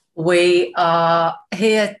We are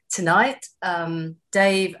here tonight,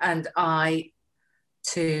 Dave and I,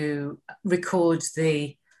 to record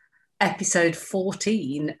the episode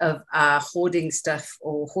 14 of our Hoarding Stuff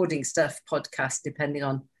or Hoarding Stuff podcast, depending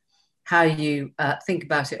on how you think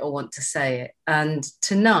about it or want to say it. And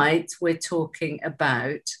tonight we're talking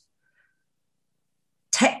about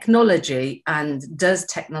technology and does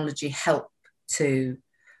technology help to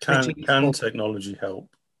Can technology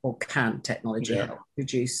help? Or can technology help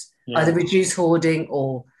reduce either reduce hoarding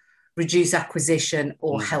or reduce acquisition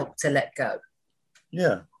or help to let go?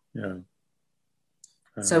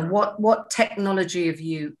 So what technology have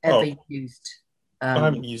you ever used? I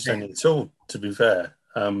haven't used any at all, to be fair.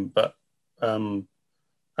 But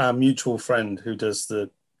our mutual friend who does the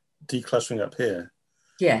decluttering up here,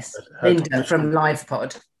 yes, Linda from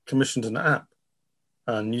LivePod, commissioned an app.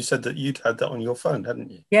 And you said that you'd had that on your phone, hadn't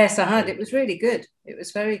you? Yes, I had. It was really good. It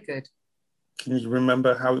was very good. Can you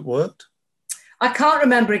remember how it worked? I can't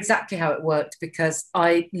remember exactly how it worked because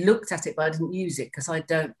I looked at it, but I didn't use it because I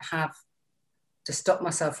don't have to stop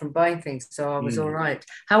myself from buying things. So I was all right.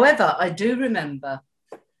 However, I do remember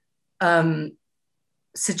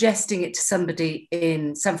suggesting it to somebody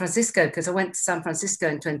in San Francisco because I went to San Francisco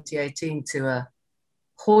in 2018 to a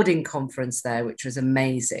hoarding conference there, which was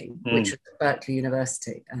amazing, which was at Berkeley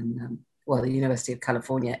University and the University of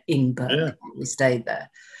California in Berkeley. Yeah. We stayed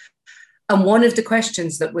there. And one of the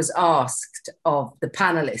questions that was asked of the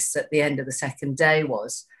panelists at the end of the second day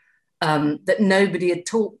was that nobody had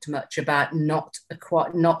talked much about not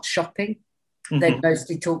shopping. Mm-hmm. They'd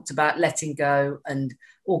mostly talked about letting go and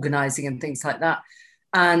organizing and things like that.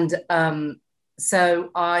 And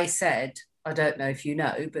so I said, I don't know if you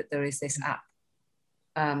know, but there is this app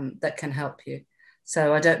that can help you.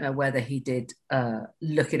 So I don't know whether he did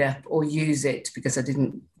look it up or use it because I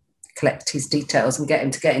didn't collect his details and get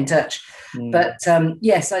him to get in touch. But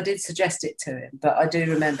yes, I did suggest it to him. But I do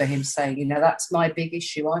remember him saying, that's my big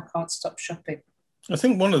issue. I can't stop shopping. I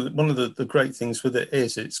think one of the great things with it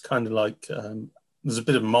is it's kind of like there's a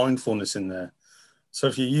bit of mindfulness in there. So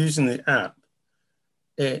if you're using the app,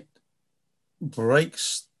 it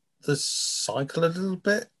breaks the cycle a little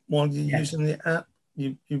bit while you're using the app.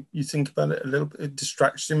 You think about it a little bit. It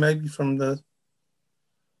distracts you maybe from the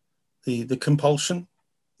compulsion.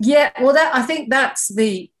 Yeah, well, I think that's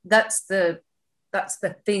the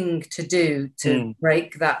thing to do to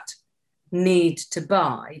break that need to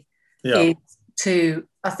buy. Yeah.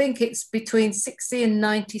 I think it's between 60 and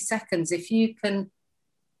 90 seconds. If you can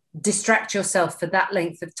distract yourself for that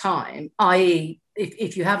length of time, i.e.,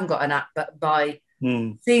 if you haven't got an app, but by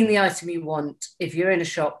seeing the item you want, if you're in a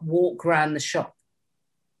shop, walk around the shop.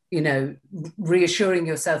 Reassuring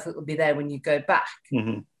yourself it will be there when you go back.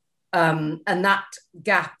 Mm-hmm. And that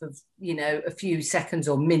gap of, a few seconds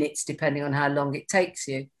or minutes, depending on how long it takes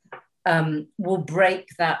you, will break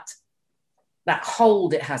that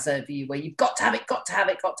hold it has over you where you've got to have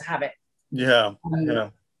it. Yeah.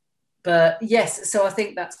 But yes, so I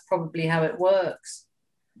think that's probably how it works.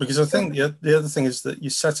 Because I think the other thing is that you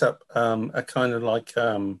set up a kind of like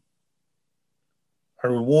a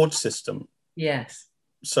reward system. Yes.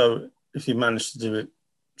 So if you manage to do it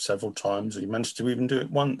several times, or you manage to even do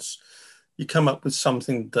it once, you come up with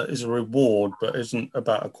something that is a reward, but isn't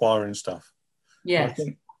about acquiring stuff. Yes. I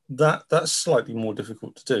think that's slightly more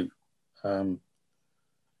difficult to do. When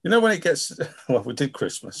it gets, we did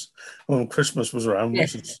Christmas. When Christmas was around,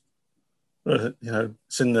 which is,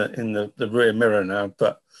 it's in the rear mirror now,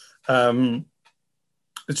 but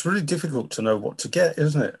it's really difficult to know what to get,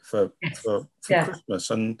 isn't it, for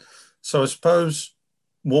Christmas? And so I suppose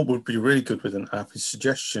what would be really good with an app is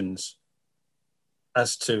suggestions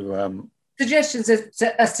as to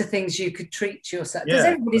things you could treat yourself, because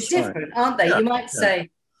everybody's different, aren't they? You might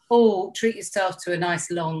say, treat yourself to a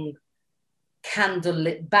nice long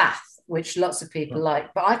candlelit bath, which lots of people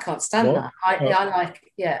like, but I can't stand that. I like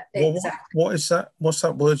exactly. What is that? What's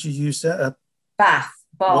that word you used there? Bath.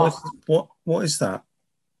 What is that?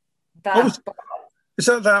 Bath. Is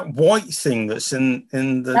that white thing that's in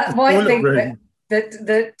the toilet room?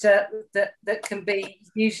 That can be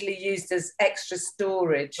usually used as extra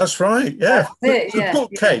storage. That's right. Yeah, the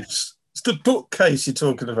bookcase. Yeah. It's the bookcase you're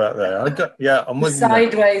talking about there. I'm with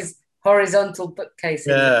sideways horizontal bookcase.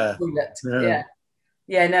 Yeah.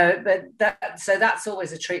 No, but that's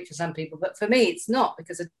always a treat for some people. But for me, it's not,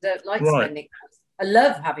 because I don't like spending. I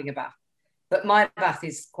love having a bath, but my bath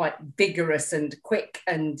is quite vigorous and quick,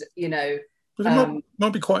 and But it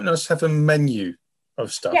might be quite nice to have a menu of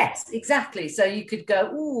stuff. Yes, exactly. So you could go,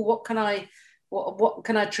 what can I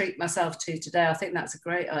treat myself to today? I think that's a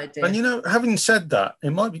great idea. And having said that,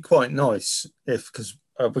 it might be quite nice because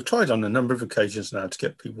we've tried on a number of occasions now to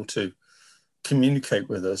get people to communicate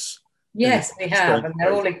with us. Yes, we have, and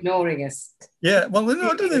they're all ignoring us. Yeah, well,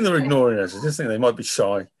 no, I don't think they're ignoring us. I just think they might be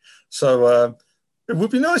shy. So it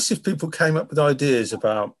would be nice if people came up with ideas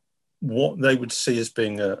about what they would see as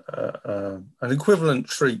being an equivalent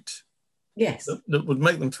treat. Yes, that would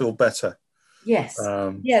make them feel better. Yes,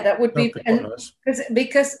 that would be, and nice.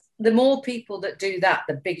 because the more people that do that,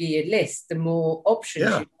 the bigger your list, the more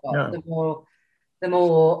options you've got, the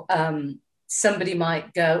more somebody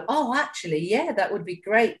might go, oh, actually, yeah, that would be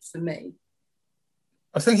great for me.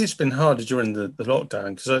 I think it's been harder during the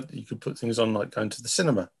lockdown because you could put things on like going to the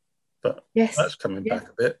cinema, but that's coming back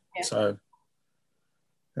a bit. Yeah. So,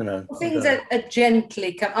 well, things are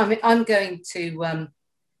gently come. I mean, I'm going to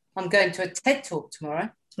a TED talk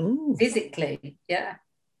tomorrow. Ooh. Physically, yeah,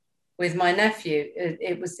 with my nephew.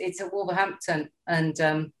 It's at Wolverhampton,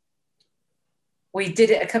 and we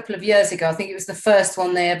did it a couple of years ago. I think it was the first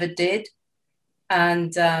one they ever did,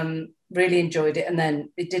 and really enjoyed it. And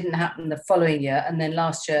then it didn't happen the following year, and then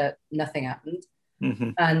last year nothing happened.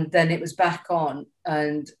 Mm-hmm. And then it was back on,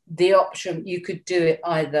 and the option, you could do it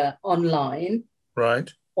either online, right,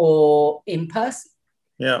 or in person.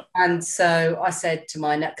 Yeah. And so I said to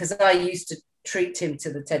my nephew, because I used to treat him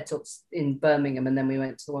to the TED Talks in Birmingham, and then we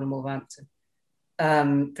went to the one in Wolverhampton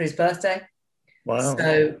for his birthday. Wow.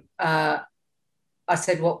 So I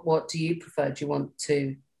said, what do you prefer? Do you want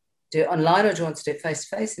to do it online, or do you want to do it face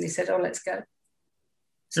to face? And he said, oh, let's go.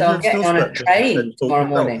 So I'm getting on a train tomorrow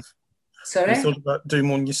morning. Sorry? You thought about doing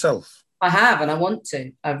one yourself? I have, and I want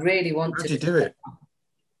to. I really want to. How do you do it?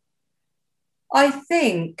 I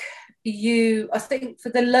think for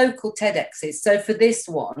the local TEDx's, so for this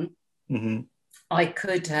one, mm-hmm. I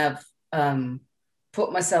could have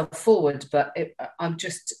put myself forward, but I'm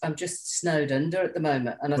just snowed under at the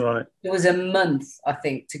moment. And there was a month, I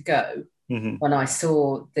think, to go mm-hmm. when I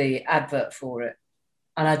saw the advert for it.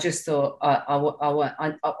 And I just thought, I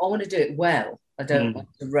want to do it well. I don't want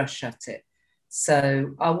to rush at it.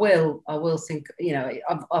 So I will think,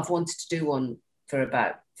 I've wanted to do one for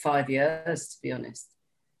about 5 years, to be honest.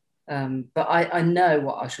 But I know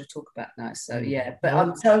what I shall talk about now. So yeah, but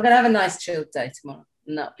I'm going to have a nice chilled day tomorrow,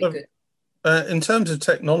 and that'll be good. In terms of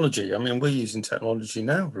technology, I mean, we're using technology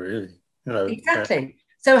now, really. Exactly.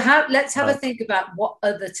 So let's have a think about what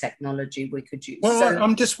other technology we could use. Well,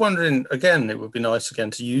 I'm just wondering, again, it would be nice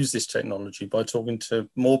again to use this technology by talking to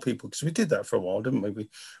more people, because we did that for a while, didn't we? We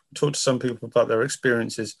talked to some people about their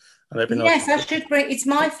experiences, and it'd be nice. Yes, I should bring. It's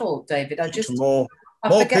my fault, David. I just more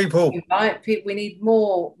people. We need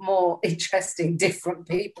more interesting, different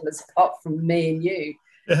people apart from me and you.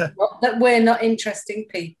 Yeah. Not that we're not interesting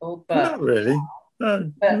people, but not really.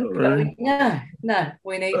 No, not really. No.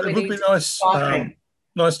 We need. But it would be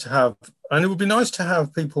nice to have, and it would be nice to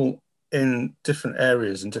have people in different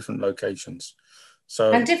areas and different locations,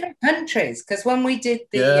 and different countries. Because when we did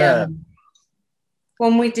the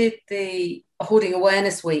Hoarding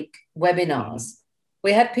Awareness Week webinars,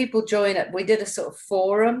 we had people join it. We did a sort of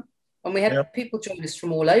forum, and we had people join us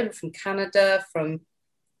from all over, from Canada, from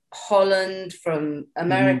Holland, from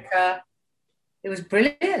America. It was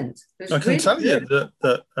brilliant. I can tell you that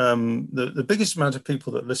the biggest amount of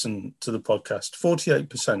people that listen to the podcast,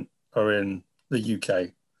 48% are in the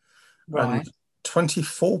UK, right, and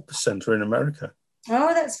 24% are in America.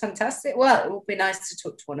 Oh, that's fantastic. Well, it would be nice to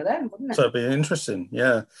talk to one of them, wouldn't it? So it'd be interesting,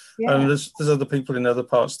 yeah. And there's other people in other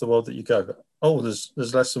parts of the world that you go, oh, there's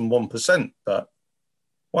less than 1%, but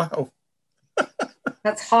wow.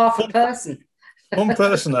 That's half a person. One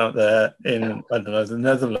person out there in, I don't know, the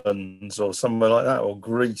Netherlands or somewhere like that, or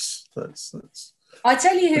Greece. That's I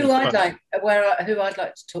tell you who I'd like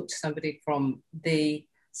to talk to, somebody from the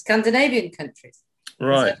Scandinavian countries.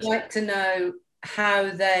 Right. I'd like to know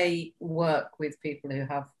how they work with people who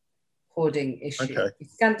have hoarding issues. Okay.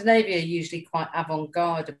 Scandinavia are usually quite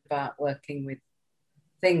avant-garde about working with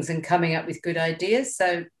things and coming up with good ideas.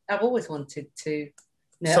 So I've always wanted to.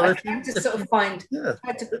 I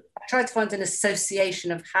tried to find an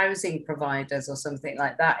association of housing providers or something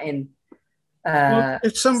like that in.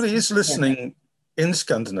 If somebody is listening in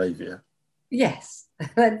Scandinavia, yes,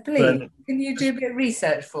 then please, can you do a bit of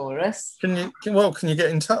research for us? Can you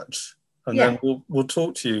get in touch, and then we'll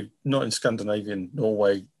talk to you, not in Scandinavian,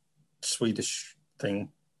 Norway, Swedish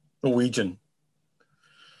thing, Norwegian.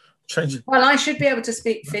 Change it. Well, I should be able to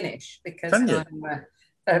speak Finnish because I'm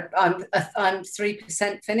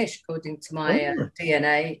 3% Finnish according to my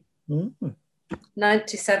DNA.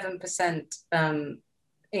 97%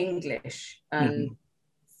 English and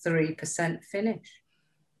 3% Finnish.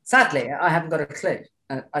 Sadly, I haven't got a clue.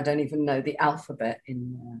 I don't even know the alphabet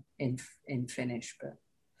in Finnish, but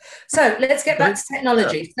So let's get back to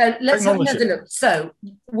technology. So let's have Technology. another look. So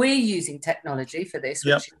we're using technology for this,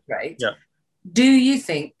 which is great. Yeah. Do you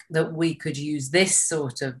think that we could use this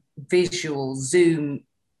sort of visual Zoom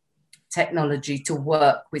technology to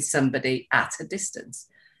work with somebody at a distance?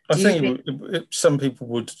 I think some people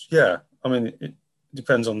would, yeah. I mean, it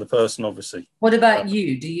depends on the person, obviously. What about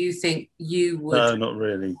you? Do you think you would No, not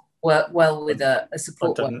really. work well with a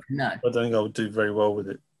support worker? No. I don't think I would do very well with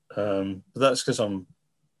it. But that's because I'm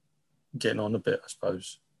getting on a bit, I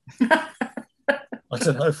suppose. I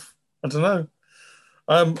don't know. I don't know.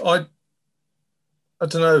 I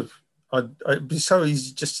don't know. It'd be so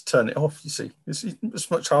easy just to turn it off, you see.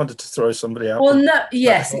 It's much harder to throw somebody out. Well, no,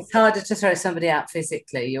 yes, it's harder to throw somebody out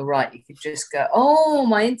physically. You're right. You could just go, oh,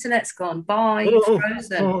 my internet's gone. Bye. You've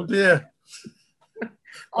frozen. Oh, dear.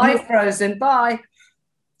 I've frozen. Bye.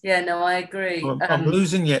 Yeah, no, I agree. I'm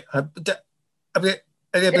losing you. I've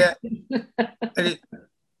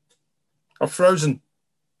frozen.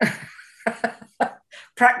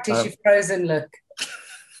 Practice your frozen look.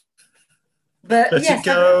 But let it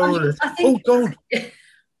go. I think, oh, God.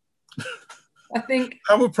 I think.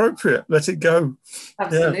 How appropriate. Let it go.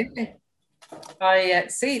 Absolutely. Yeah. I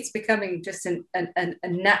see it's becoming just a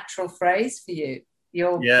natural phrase for you.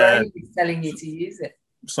 Your brain is telling you to use it.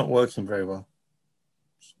 It's not working very well.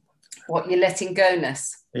 What, you're letting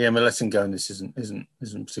go-ness? Yeah, my letting go-ness isn't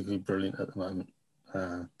particularly brilliant at the moment.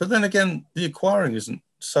 But then again, the acquiring isn't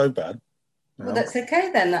so bad. Well, that's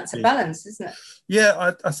okay then. That's a balance, isn't it?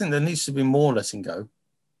 Yeah, I think there needs to be more letting go.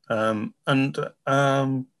 So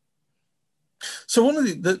one of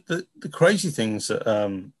the crazy things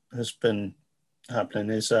that has been happening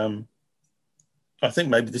is, I think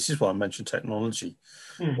maybe this is why I mentioned technology,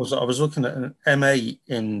 was that I was looking at an MA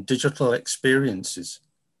in digital experiences.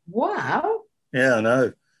 Wow. Yeah, I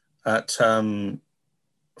know. At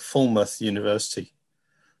Falmouth University.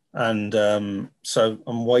 And so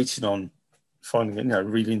I'm waiting on finding it,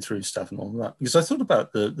 reading through stuff and all that. Because I thought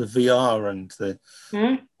about the VR and the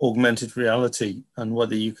augmented reality and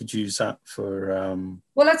whether you could use that for...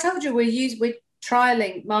 Well, I told you we're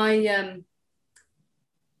trialing my...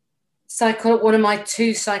 one of my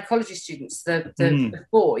two psychology students, the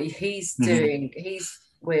boy,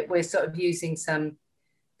 we're sort of using some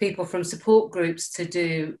people from support groups to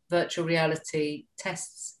do virtual reality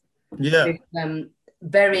tests. Yeah. With,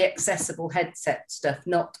 very accessible headset stuff,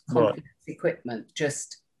 not complex equipment,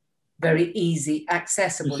 just very easy,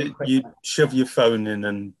 accessible equipment. You shove your phone in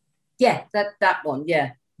and... Yeah, that one,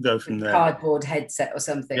 yeah. Go from there. Cardboard headset or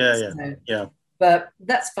something. Yeah. But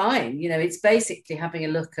that's fine. It's basically having a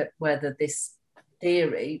look at whether this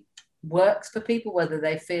theory works for people, whether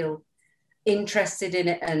they feel interested in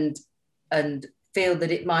it and feel that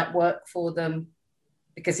it might work for them,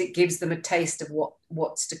 because it gives them a taste of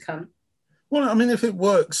what's to come. Well, I mean, if it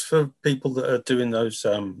works for people that are doing those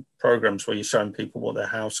programs where you're showing people what their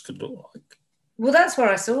house could look like. Well, that's where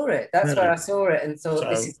I saw it. That's where I saw it and thought,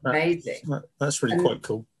 this is amazing. That's really quite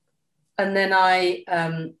cool. And then I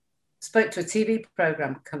spoke to a TV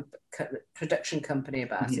program production company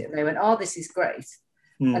about it. And they went, oh, this is great.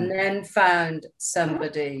 And then found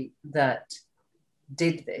somebody that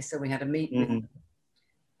did this, and we had a meeting.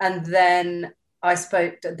 And then I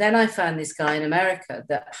found this guy in America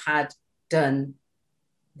that had done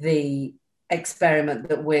the experiment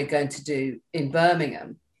that we're going to do in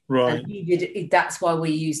Birmingham. Right. And that's why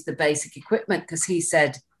we used the basic equipment, because he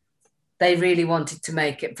said they really wanted to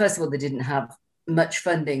make it. First of all, they didn't have much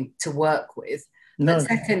funding to work with. No. But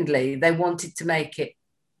secondly, they wanted to make it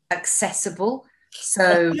accessible.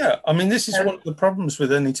 So yeah, I mean, this is one of the problems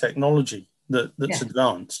with any technology that's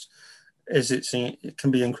advanced, is it can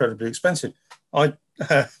be incredibly expensive. When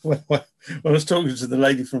I was talking to the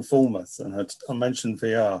lady from Falmouth, and I mentioned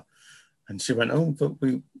VR, and she went, "Oh, but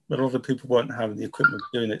a lot of people weren't having the equipment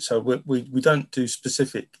doing it, so we don't do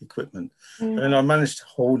specific equipment." And I managed to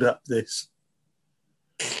hold up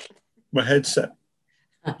my headset.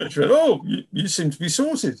 And she went, "Oh, you seem to be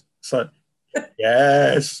sorted." So,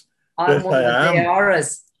 yes, I'm one of the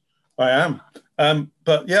VRers. I am.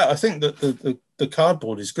 But yeah, I think that the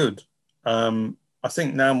cardboard is good. I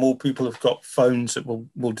think now more people have got phones that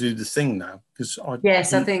will do the thing now. I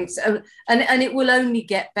think so. And it will only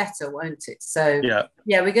get better, won't it? So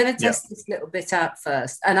yeah, we're going to test this little bit out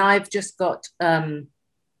first. And I've just got, I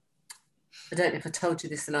don't know if I told you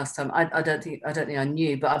this the last time. I don't think I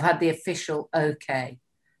knew, but I've had the official okay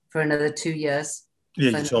for another 2 years.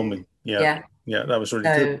 Yeah, you told me. Yeah, that was really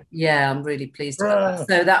good. Yeah, I'm really pleased about that.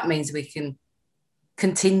 So that means we can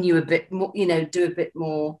continue a bit more, do a bit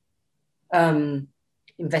more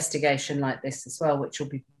investigation like this as well, which will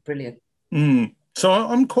be brilliant. So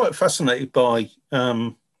I'm quite fascinated by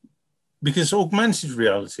because augmented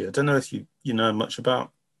reality, I don't know if you know much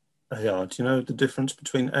about AR. Do you know the difference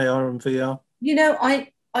between AR and VR? You know,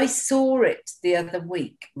 I saw it the other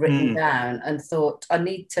week written down and thought I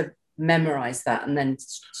need to memorize that and then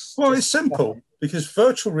well, it's simple because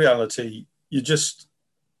virtual reality, you just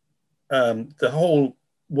the whole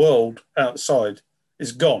world outside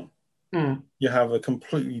is gone. You have a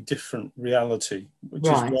completely different reality, which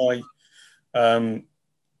is why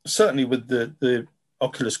certainly with the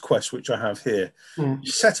Oculus Quest, which I have here,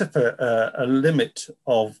 you set up a limit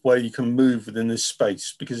of where you can move within this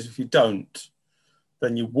space, because if you don't,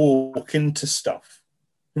 then you walk into stuff,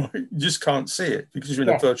 right? You just can't see it because you're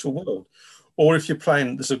in a virtual world. Or if you're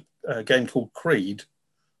playing, there's a game called Creed,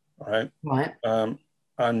 right? Right.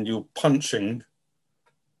 And you're punching,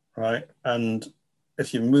 right? And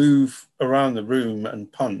if you move around the room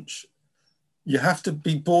and punch, you have to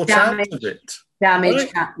be brought out of it.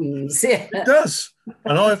 Damage happens. Yeah. It does.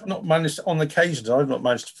 And I've not managed, on occasions, I've not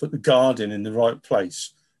managed to put the guardian in the right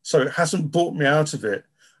place. So it hasn't brought me out of it.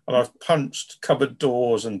 And I've punched cupboard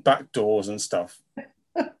doors and back doors and stuff.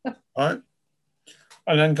 Right?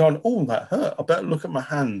 And then gone, oh, that hurt. I better look at my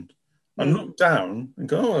hand. And look down and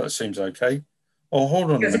go, oh, that seems okay. Oh,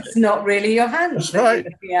 hold on a minute. It's not really your hand. That's right.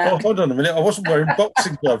 Oh, hold on a minute. I wasn't wearing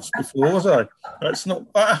boxing gloves before, was I? That's not.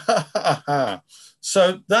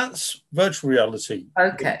 So that's virtual reality.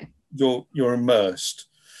 Okay. You're immersed.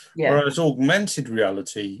 Yeah. Whereas augmented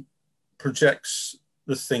reality projects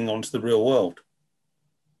the thing onto the real world.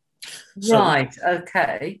 Right.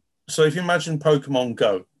 Okay. So if you imagine Pokemon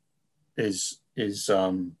Go is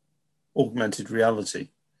augmented reality,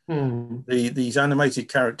 these animated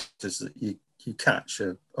characters that you catch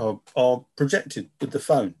are projected with the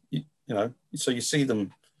phone. You know, so you see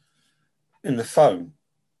them in the phone,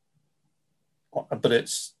 but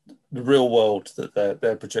it's the real world that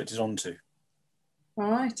they're projected onto.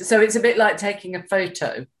 Right. So it's a bit like taking a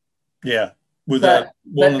photo. Yeah. But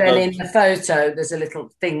then in the photo, there's a little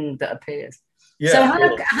thing that appears. Yeah.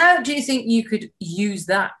 So how do you think you could use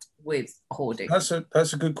that with hoarding? That's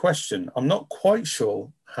a good question. I'm not quite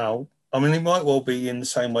sure how. I mean, it might well be in the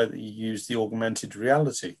same way that you use the augmented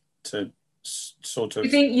reality to sort of... Do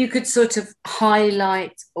you think you could sort of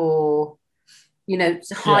highlight or, you know,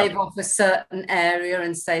 hive off a certain area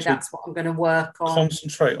and say, that's what I'm going to work on?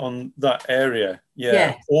 Concentrate on that area,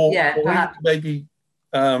 yeah. Or maybe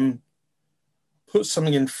put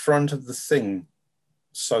something in front of the thing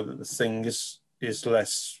so that the thing is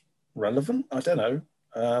less relevant. I don't know.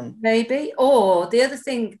 Maybe. Or the other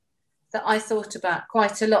thing that I thought about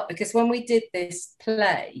quite a lot, because when we did this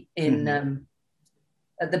play in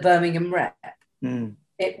at the Birmingham Rep,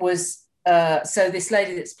 it was so this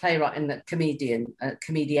lady that's playwright and the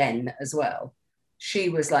comedian as well. She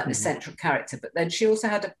was like the central character, but then she also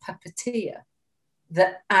had a puppeteer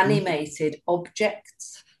that animated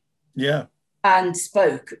objects. Yeah. And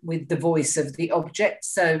spoke with the voice of the object.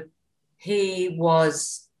 So he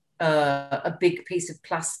was a big piece of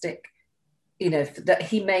plastic, you know, that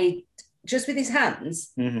he made just with his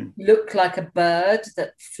hands, look like a bird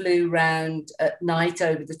that flew round at night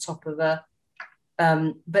over the top of her.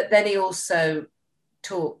 But then he also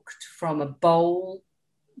talked from a bowl,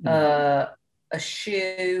 a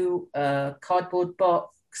shoe, a cardboard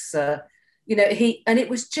box. You know, and it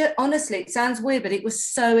was just, honestly, it sounds weird, but it was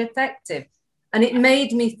so effective. And it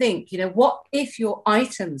made me think, you know, what if your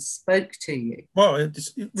items spoke to you? Well, it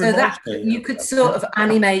so that you could sort of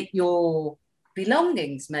animate your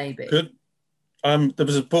belongings, maybe. Good. There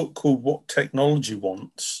was a book called What Technology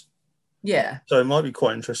Wants. Yeah. So it might be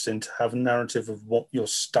quite interesting to have a narrative of what your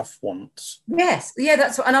stuff wants. Yes. Yeah,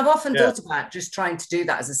 that's what, and I've often thought about just trying to do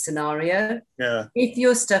that as a scenario. Yeah. If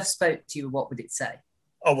your stuff spoke to you, what would it say?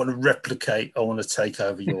 I want to replicate. I want to take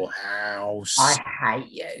over your house. I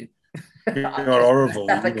hate you. You're horrible.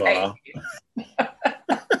 You are.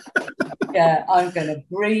 Yeah, I'm going to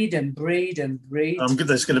breed and breed and breed.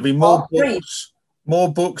 There's going to be more books.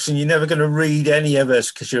 More books, and you're never going to read any of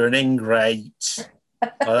us because you're an ingrate.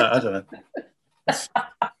 I don't know.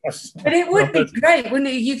 But it would be great, wouldn't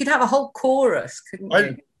it? You could have a whole chorus, couldn't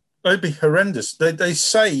you? It'd be horrendous. They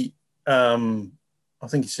say, I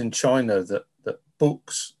think it's in China that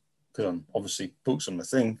books, because obviously books are my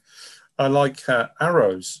thing, are like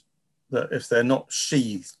arrows. That if they're not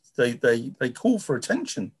sheathed, they call for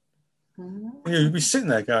attention. You'd be sitting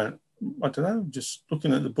there going, I don't know, just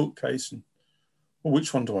looking at the bookcase and, well,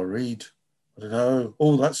 which one do I read? I don't know.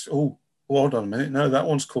 Hold on a minute. No, that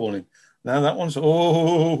one's calling. Now that one's,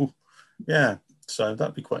 yeah. So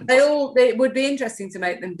that'd be quite interesting. It would be interesting to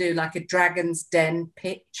make them do like a Dragon's Den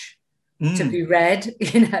pitch to be read.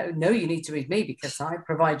 You know, no, you need to read me because I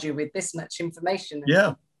provide you with this much information.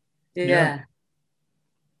 Yeah. Yeah.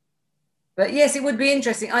 But yes, it would be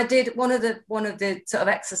interesting. I did one of the sort of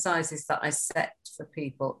exercises that I set for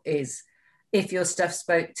people is, if your stuff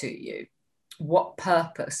spoke to you, what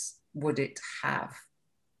purpose would it have?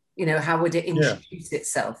 You know, how would it introduce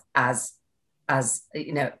itself as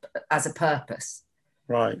you know, as a purpose?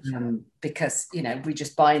 Right. Because, you know, we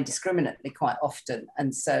just buy indiscriminately quite often,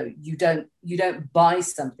 and so you don't buy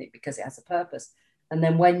something because it has a purpose, and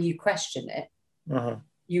then when you question it,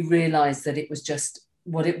 you realize that it was just,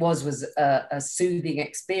 what it was a soothing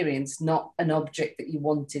experience, not an object that you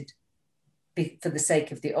wanted for the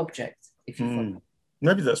sake of the object. If you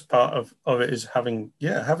maybe that's part of it, is having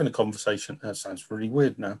a conversation. That sounds really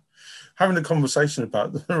weird now. Having a conversation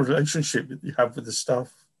about the relationship that you have with the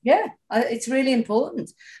stuff. Yeah, it's really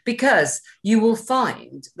important, because you will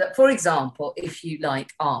find that, for example, if you like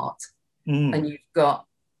art and you've got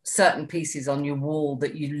certain pieces on your wall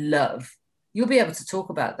that you love, you'll be able to talk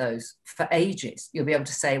about those for ages. You'll be able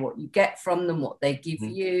to say what you get from them, what they give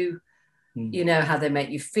you, you know, how they make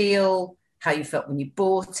you feel, how you felt when you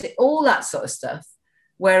bought it, all that sort of stuff.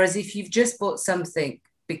 Whereas if you've just bought something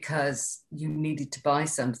because you needed to buy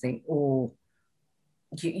something, or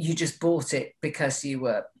you just bought it because you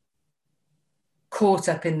were caught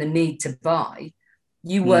up in the need to buy,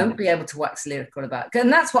 you won't be able to wax lyrical about it.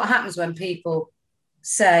 And that's what happens when people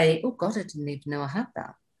say, oh God, I didn't even know I had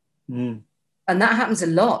that. And that happens a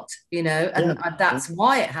lot, you know, and that's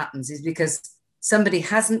why it happens, is because somebody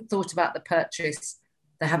hasn't thought about the purchase.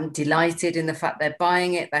 They haven't delighted in the fact they're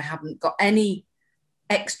buying it. They haven't got any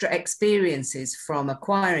extra experiences from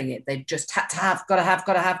acquiring it. They've just had to have, got to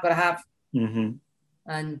have.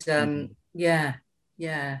 And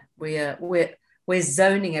we're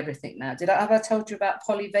zoning everything now. Have I told you about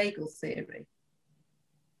polyvagal theory?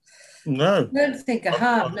 No. I don't think I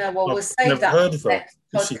have. No, well, we'll save that heard of next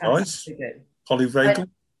podcast. Nice. Polyvagal?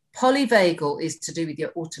 Polyvagal is to do with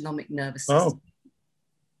your autonomic nervous system.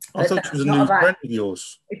 I thought it was a new friend of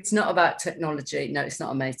yours. It's not about technology. No, it's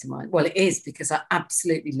not a mate of mine. Well, it is, because I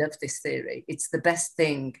absolutely love this theory. It's the best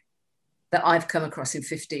thing that I've come across in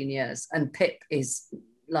 15 years. And Pip is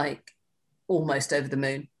like almost over the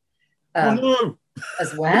moon. No.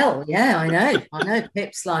 As well. Yeah, I know.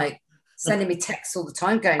 Pip's like sending me texts all the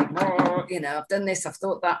time going, you know, I've done this, I've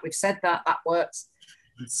thought that, we've said that works.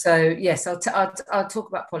 So yes, I'll talk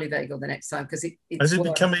about polyvagal the next time, because has it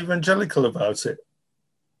become evangelical about it?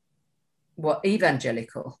 What,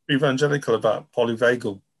 evangelical? Evangelical about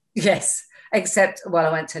polyvagal. Yes, except, well,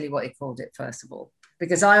 I won't tell you what he called it first of all,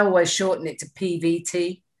 because I always shorten it to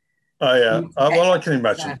PVT. Oh yeah, well, I can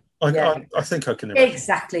imagine. I think I can imagine.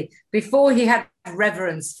 Exactly. Before he had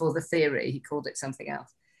reverence for the theory, he called it something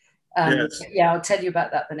else. Yes. Yeah, I'll tell you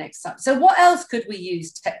about that the next time. So what else could we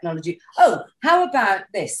use technology? Oh, how about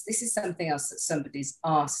this? This is something else that somebody's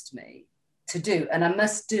asked me to do, and I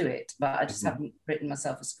must do it, but I just haven't written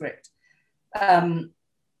myself a script.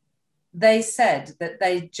 They said that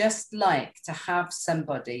they just like to have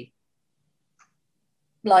somebody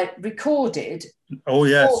like recorded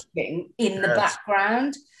talking in the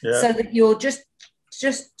background, so that you're just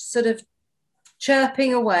sort of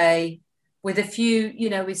chirping away with a few, you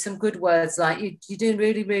know, with some good words like you're doing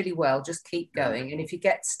really, really well, just keep going. And if you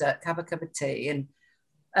get stuck, have a cup of tea,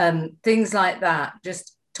 and things like that.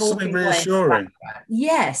 Just talking, something reassuring.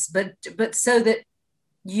 Yes, but so that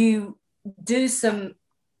you do some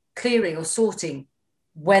clearing or sorting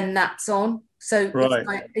when that's on. So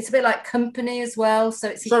it's a bit like company as well. So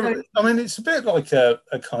it's I mean, it's a bit like a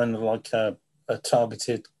kind of like a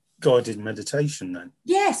targeted guided meditation then.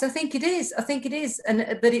 Yes, I think it is.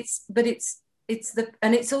 And but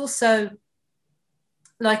it's also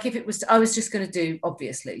like, if it was, I was just going to do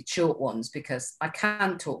obviously short ones because I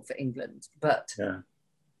can talk for England, but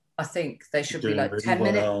I think they should be like 10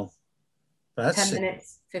 minutes. That's 10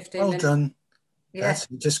 minutes, 15 well minutes. done. Yes.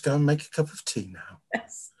 Just go and make a cup of tea now.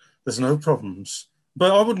 Yes. There's no problems.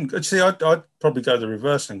 But I wouldn't, see, I'd probably go the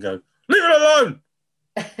reverse and go, leave it alone.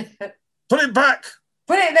 Put it back.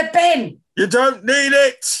 Put it in the bin. You don't need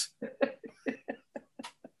it.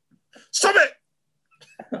 Stop it.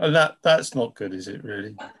 And that's not good, is it,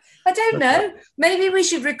 really? I don't know. Maybe we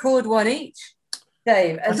should record one each,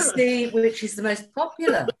 Dave, and see which is the most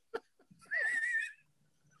popular.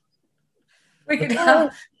 We could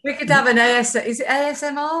have an ASMR. Is it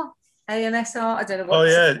ASMR? AMSR? I don't know what. Oh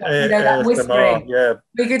yeah, that whispering. Yeah.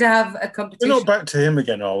 We could have a competition. We're not back to him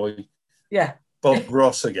again, are we? Yeah. Bob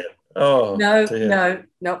Ross again. Oh no.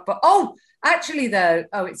 But actually though,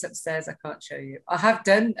 it's upstairs. I can't show you. I have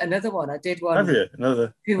done another one. I did one. Have you?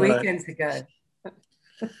 Another 2 weekends ago.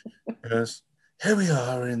 Yes. Here we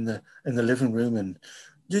are in the living room, and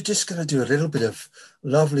you're just going to do a little bit of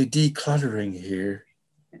lovely decluttering here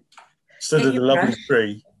instead Get of the your lovely brush.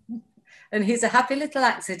 tree. And here's a happy little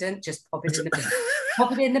accident. Just pop it in the bin.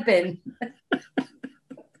 Pop it in the bin.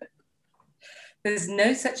 There's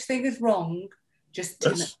no such thing as wrong. Just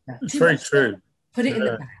too much stuff. It's Too very much stuff. true. Put it in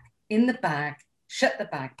the bag. In the bag. Shut the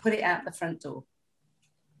bag. Put it out the front door.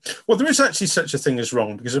 Well, there is actually such a thing as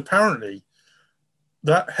wrong, because apparently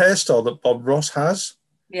that hairstyle that Bob Ross has,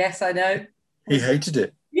 Yes, I know. he hated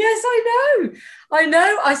it. Yes, I know. I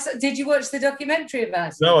know. Did you watch the documentary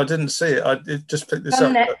about it? No, I didn't see it. I just picked this It's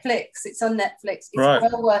on up. Netflix. It's on Netflix. It's Right.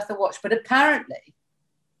 well worth a watch. But apparently,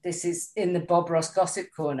 this is in the Bob Ross Gossip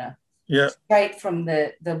Corner. Yeah. Straight from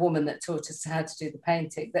the woman that taught us how to do the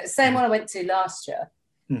painting. The same one I went to last year.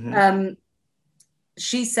 Mm-hmm.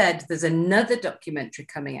 She said there's another documentary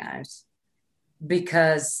coming out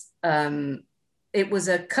because it was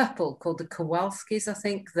a couple called the Kowalskis, I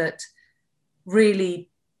think, that really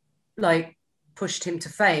like pushed him to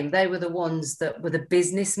fame. They were the ones that were the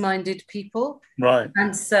business-minded people. Right.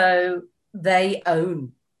 And so they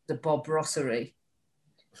own the Bob Rossery.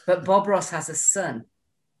 But Bob Ross has a son.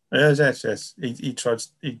 Yes. He tried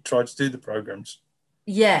to do the programs.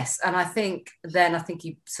 Yes, and I think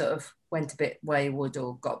he sort of went a bit wayward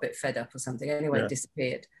or got a bit fed up or something. Anyway,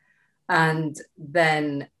 disappeared. And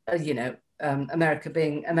then, America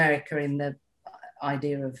being America, in the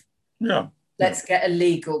idea of let's get a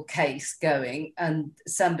legal case going, and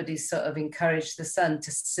somebody sort of encouraged the son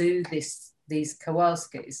to sue these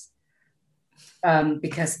Kowalskis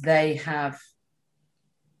because they have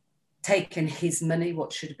taken his money,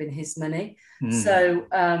 what should have been his money. So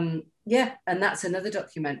and that's another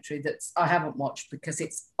documentary that I haven't watched because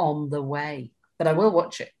it's on the way, but I will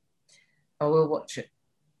watch it. But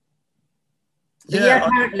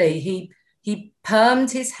apparently he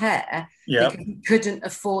permed his hair because he couldn't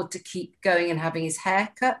afford to keep going and having his hair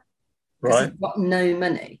cut because he's got no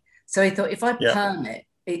money. So he thought, if I perm it,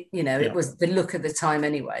 it was the look of the time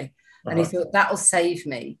anyway. And he thought, that'll save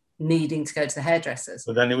me needing to go to the hairdressers.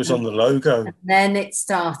 But then it was on the logo. And then it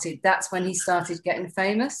started. That's when he started getting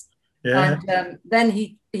famous. Yeah. And then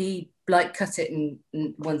he like cut it, and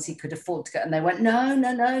once he could afford to cut, and they went, no,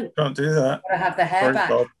 can't do that. Gotta have the hair back.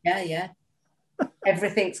 Bob. Yeah.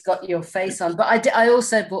 Everything's got your face on. But I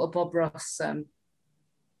also bought a Bob Ross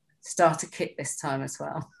starter kit this time as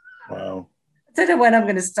well. Wow. I don't know when I'm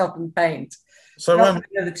going to stop and paint. So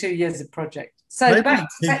another 2 years of project. So back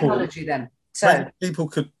to technology then. So people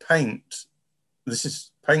could paint. This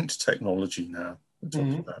is paint technology now we're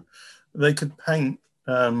talking about. They could paint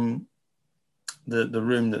the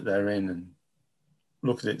room that they're in and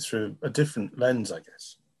look at it through a different lens, I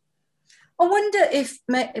guess. I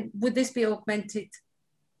wonder would this be augmented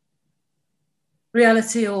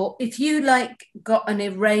reality, or if you like got an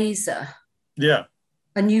eraser,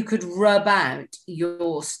 and you could rub out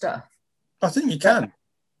your stuff. I think you can.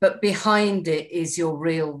 But behind it is your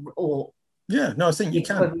real, or I think you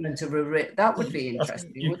can. Equivalent of that would be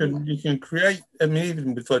interesting. You can create. I mean,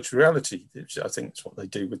 even with virtual reality, I think it's what they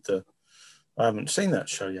do with the. I haven't seen that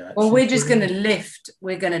show yet. Well, we're just going to lift.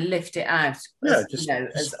 We're going to lift it out. As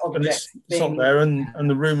objects. It's not there, and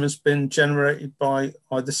the room has been generated by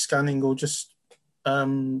either scanning or just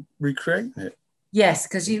recreating it. Yes,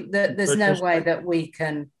 because there's no way that we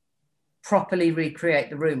can properly recreate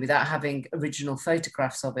the room without having original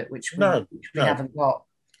photographs of it, which we haven't got.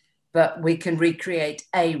 But we can recreate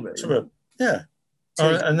a room. Sure. Yeah,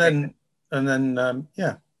 and then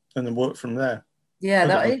work from there.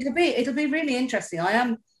 Yeah, it'll be really interesting. I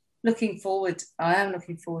am looking forward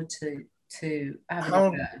to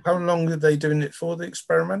having. How long are they doing it for, the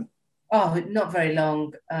experiment? Oh, not very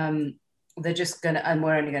long. They're just going to, and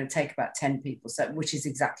we're only going to take about 10 people. So, which is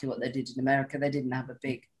exactly what they did in America. They didn't have a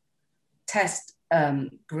big test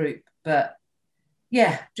group, but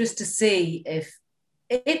just to see if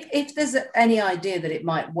there's any idea that it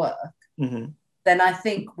might work, then I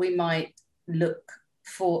think we might look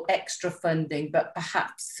for extra funding, but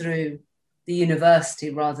perhaps through the university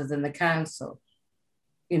rather than the council,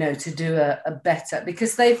 to do a better,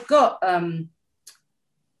 because they've got,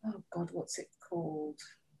 what's it called?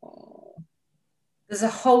 There's a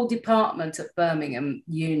whole department at Birmingham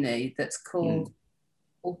Uni that's called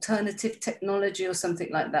alternative technology or something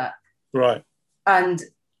like that. Right. And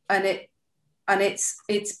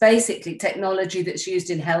it's basically technology that's used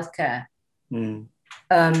in healthcare.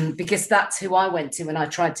 Because that's who I went to when I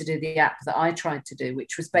tried to do the app that I tried to do,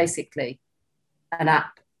 which was basically an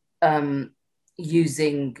app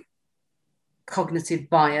using cognitive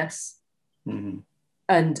bias and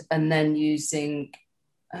then using,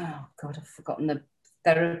 I've forgotten the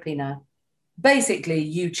therapy now. basically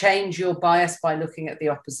you change your bias by looking at the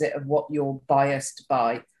opposite of what you're biased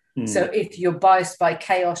by. So if you're biased by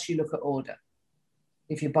chaos, you look at order.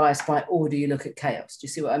 If you're biased by order, you look at chaos. Do you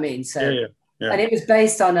see what I mean? So, yeah. And it was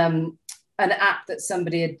based on an app that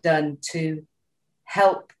somebody had done to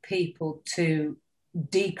help people to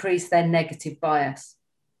decrease their negative bias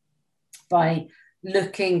by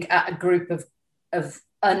looking at a group of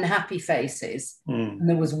unhappy faces, and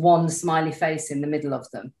there was one smiley face in the middle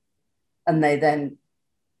of them, and they then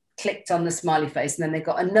clicked on the smiley face, and then they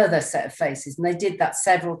got another set of faces, and they did that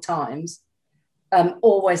several times,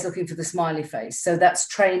 always looking for the smiley face. So that's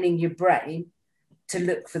training your brain to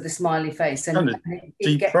look for the smiley face. And kind of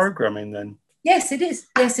deprogramming then. Yes, it is.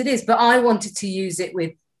 Yes, it is. But I wanted to use it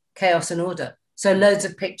with chaos and order. So loads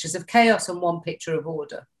of pictures of chaos and one picture of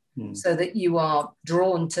order, so that you are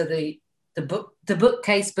drawn to the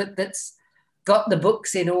bookcase, but that's got the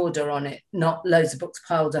books in order on it, not loads of books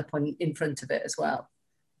piled up in front of it as well.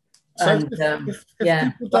 So and, if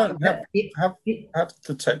people don't have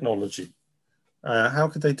the technology, how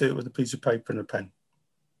could they do it with a piece of paper and a pen?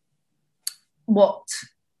 What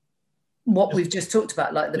we've just talked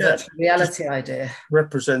about, like the virtual reality idea,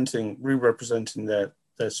 re-representing their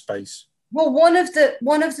space. Well, one of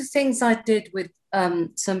the things I did with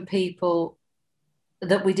some people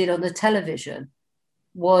that we did on the television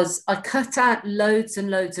was I cut out loads and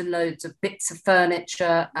loads and loads of bits of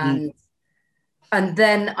furniture, and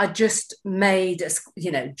then I just made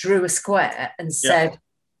drew a square and said,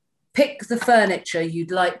 pick the furniture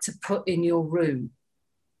you'd like to put in your room.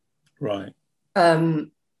 Right.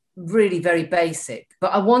 Really very basic,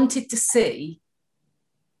 but I wanted to see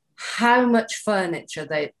how much furniture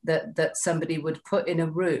that somebody would put in a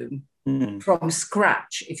room from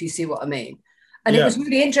scratch, if you see what I mean. And it was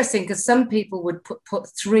really interesting because some people would put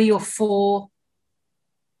 3 or 4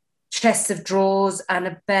 chests of drawers and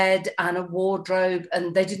a bed and a wardrobe,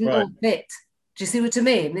 and they didn't all fit. Do you see what I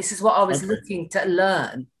mean? This is what I was looking to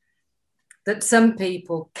learn, that some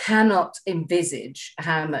people cannot envisage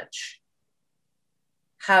how much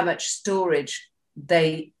storage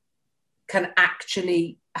they can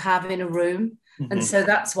actually have in a room. And so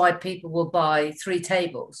that's why people will buy 3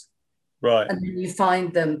 tables. Right. And then you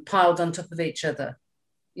find them piled on top of each other,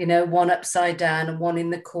 one upside down and one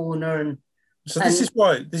in the corner. And so this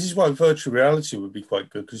is why virtual reality would be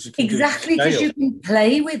quite good, because you can because you can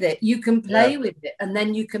play with it. You can play with it, and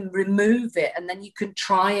then you can remove it, and then you can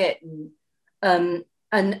try it, and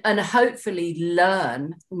hopefully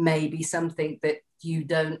learn maybe something that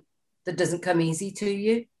doesn't come easy to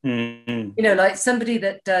you. Like somebody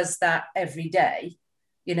that does that every day,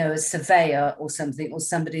 a surveyor or something, or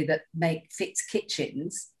somebody that fits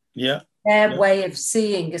kitchens. Their way of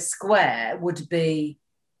seeing a square would be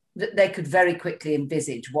that they could very quickly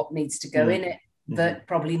envisage what needs to go in it, but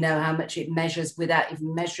probably know how much it measures without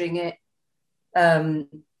even measuring it.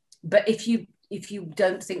 But if you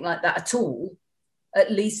don't think like that at all,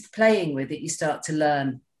 at least playing with it, you start to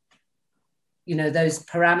learn, those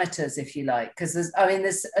parameters, if you like, because there's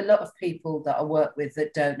a lot of people that I work with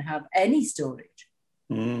that don't have any storage.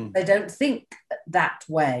 They don't think that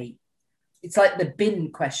way. It's like the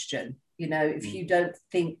bin question. If you don't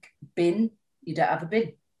think bin, you don't have a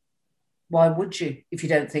bin. Why would you if you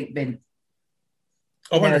don't think bin?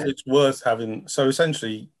 I wonder if it's worth having. So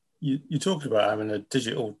essentially, you talked about having a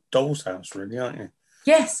digital doll's house, really, aren't you?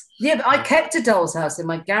 Yes. Yeah, but I kept a doll's house in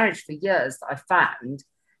my garage for years that I found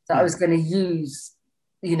that I was going to use,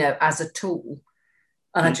 as a tool.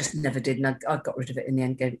 And I just never did. And I got rid of it in the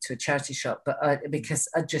end, gave it to a charity shop, but because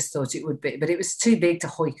I just thought it would be, but it was too big to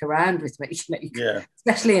hoik around with me,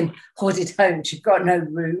 especially in hoarded homes, you've got no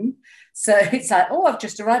room. So it's like, I've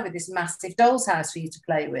just arrived with this massive doll's house for you to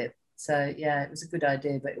play with. So yeah, it was a good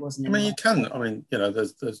idea, but it wasn't. You can.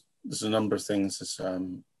 There's a number of things. There's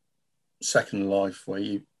Second Life,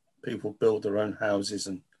 where people build their own houses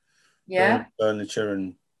and build furniture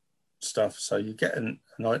and stuff. So you get an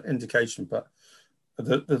indication, but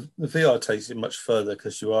the VR takes it much further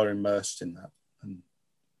because you are immersed in that.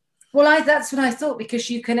 Well, that's what I thought, because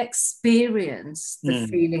you can experience the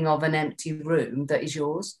feeling of an empty room that is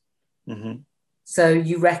yours. So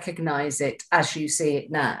you recognize it as you see it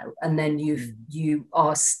now, and then you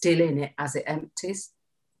are still in it as it empties.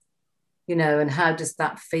 And how does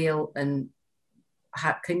that feel? And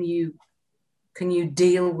how can you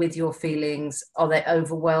deal with your feelings? Are they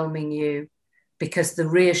overwhelming you? Because the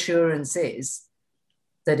reassurance is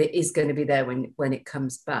that it is going to be there when it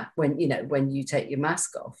comes back, when you take your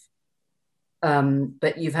mask off.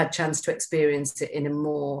 But you've had a chance to experience it in a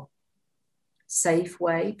more safe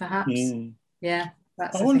way, perhaps. Yeah.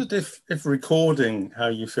 I wondered if recording how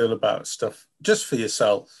you feel about stuff just for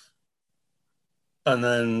yourself and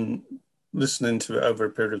then listening to it over a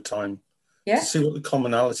period of time Yeah. to see what the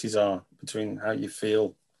commonalities are between how you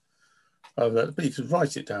feel over that. But you could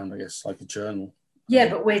write it down, I guess, like a journal. Yeah,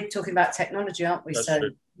 but we're talking about technology, aren't we? That's So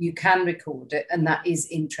true. you can record it, and that is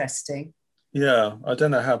interesting. Yeah, I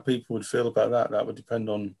don't know how people would feel about that. That would depend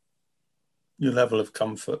on your level of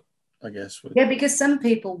comfort, I guess. Yeah, because some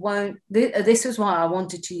people won't. This is why I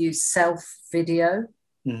wanted to use self video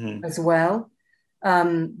as well.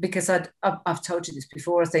 Because I've told you this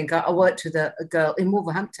before. I think I worked with a girl in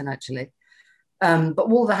Wolverhampton, actually. But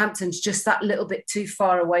Wolverhampton's just that little bit too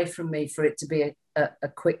far away from me for it to be a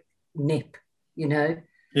quick nip, you know?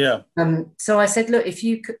 Yeah. So I said, look, if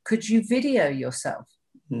you could you video yourself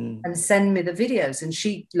and send me the videos? And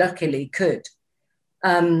she luckily could.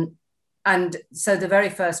 And so the very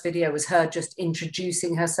first video was her just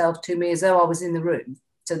introducing herself to me as though I was in the room.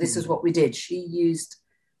 So this is what we did. She used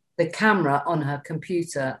the camera on her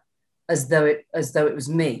computer as though it was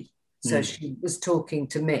me. So she was talking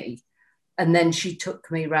to me. And then she took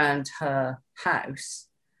me around her house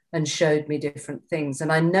and showed me different things.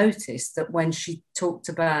 And I noticed that when she talked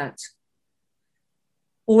about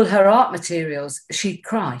all her art materials, she'd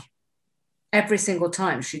cry. Every single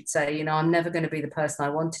time she'd say, you know, I'm never going to be the person I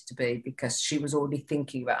wanted to be, because she was already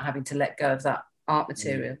thinking about having to let go of that art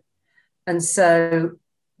material. And so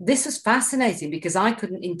this was fascinating because I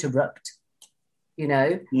couldn't interrupt, you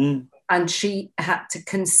know, and she had to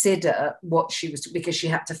consider what she was, because she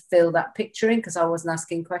had to fill that picture in because I wasn't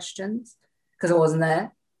asking questions because I wasn't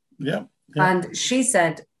there. Yeah. And she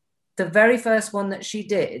said the very first one that she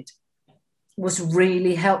did was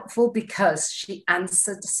really helpful because she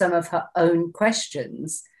answered some of her own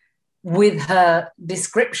questions with her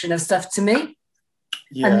description of stuff to me.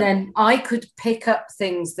 Yeah. And then I could pick up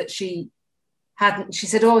things that she hadn't. She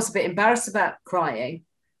said, oh, I was a bit embarrassed about crying.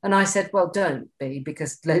 And I said, well, don't be,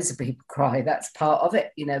 because loads of people cry. That's part of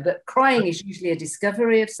it, you know. But crying is usually a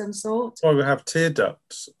discovery of some sort. Well, we have tear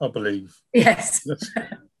ducts, I believe. Yes.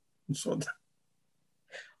 That's what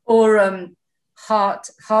or heart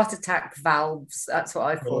attack valves. That's what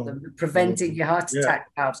I call them. Preventing your heart attack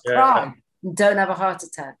valves. Cry. Don't have a heart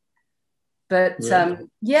attack. But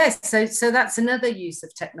yes, so that's another use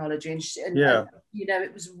of technology. And you know,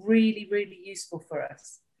 it was really, really useful for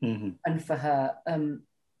us and for her.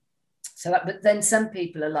 But then some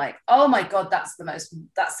people are like, oh my God, that's the most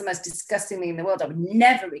disgusting thing in the world. I would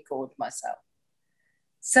never record myself.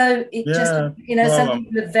 So it just, you know, some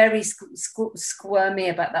people are very squirmy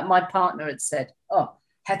about that. My partner had said, oh,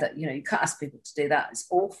 Heather, you know, you can't ask people to do that. It's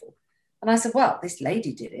awful. And I said, well, this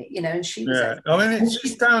lady did it, you know, and she was. Yeah, I mean,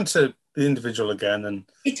 it's down to the individual again. And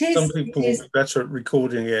it is. Some people will be better at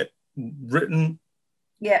recording it written.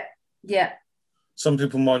 Yeah, yeah. Some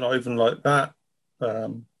people might not even like that.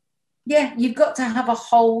 Yeah, you've got to have a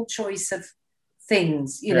whole choice of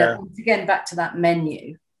things, you know, once again, back to that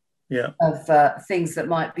menu of things that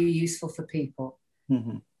might be useful for people.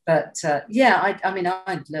 But I mean,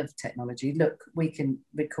 I love technology. Look, we can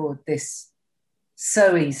record this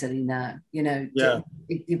so easily now, you know,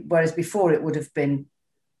 whereas before it would have been,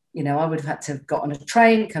 you know, I would have had to have got on a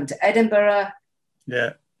train, come to Edinburgh,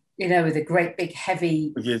 you know, with a great big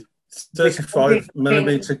heavy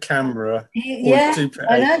 35mm camera,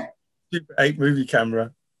 I know. Super 8 movie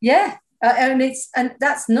camera. Yeah, and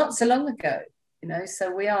that's not so long ago, you know.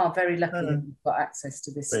 So we are very lucky that we've got access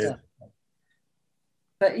to this stuff.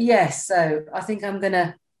 But yes, so I think I'm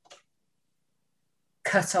gonna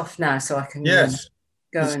cut off now so I can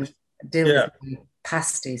go and deal with the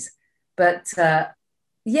pasties. But so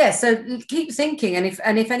keep thinking, and if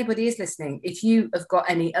anybody is listening, if you have got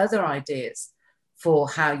any other ideas for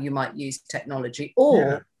how you might use technology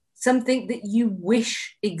or something that you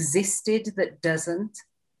wish existed that doesn't,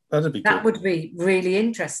 that would be really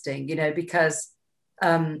interesting, you know, because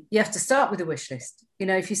you have to start with a wish list. You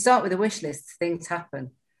know, if you start with a wish list, things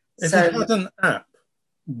happen. If you had an app,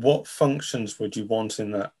 what functions would you want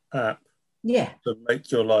in that app to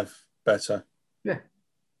make your life better? Yeah.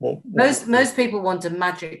 Most people want a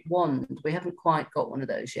magic wand. We haven't quite got one of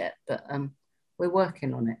those yet, but we're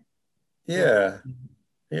working on it. Yeah,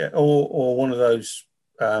 or one of those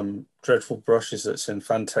dreadful brushes that's in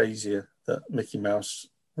Fantasia that Mickey Mouse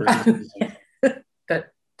releases.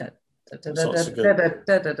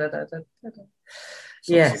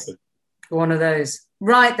 Yes, one of those.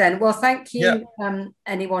 Right then. Well, thank you,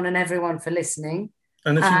 anyone and everyone, for listening.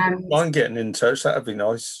 And if you wouldn't mind getting in touch, that'd be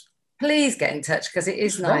nice. Please get in touch, because it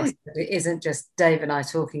is nice that it isn't just Dave and I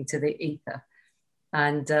talking to the ether.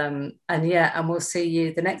 And we'll see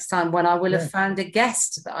you the next time when I will have found a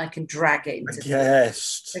guest that I can drag into. A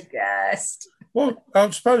guest. Well, I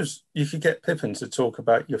suppose you could get Pippin to talk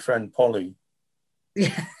about your friend Polly.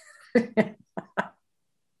 Yeah.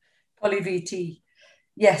 Polly VT.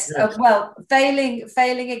 Yes. Yes. Well,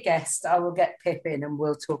 failing a guest, I will get Pip in and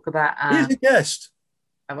we'll talk about He's a guest.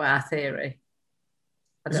 our theory.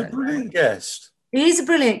 He's a brilliant guest. He's a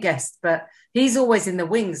brilliant guest, but he's always in the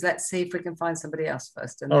wings. Let's see if we can find somebody else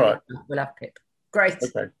first. And all right, we'll have Pip. Great.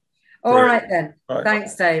 Okay. All right then. All right.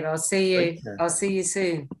 Thanks, Dave. I'll see you. I'll see you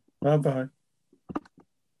soon. Bye-bye.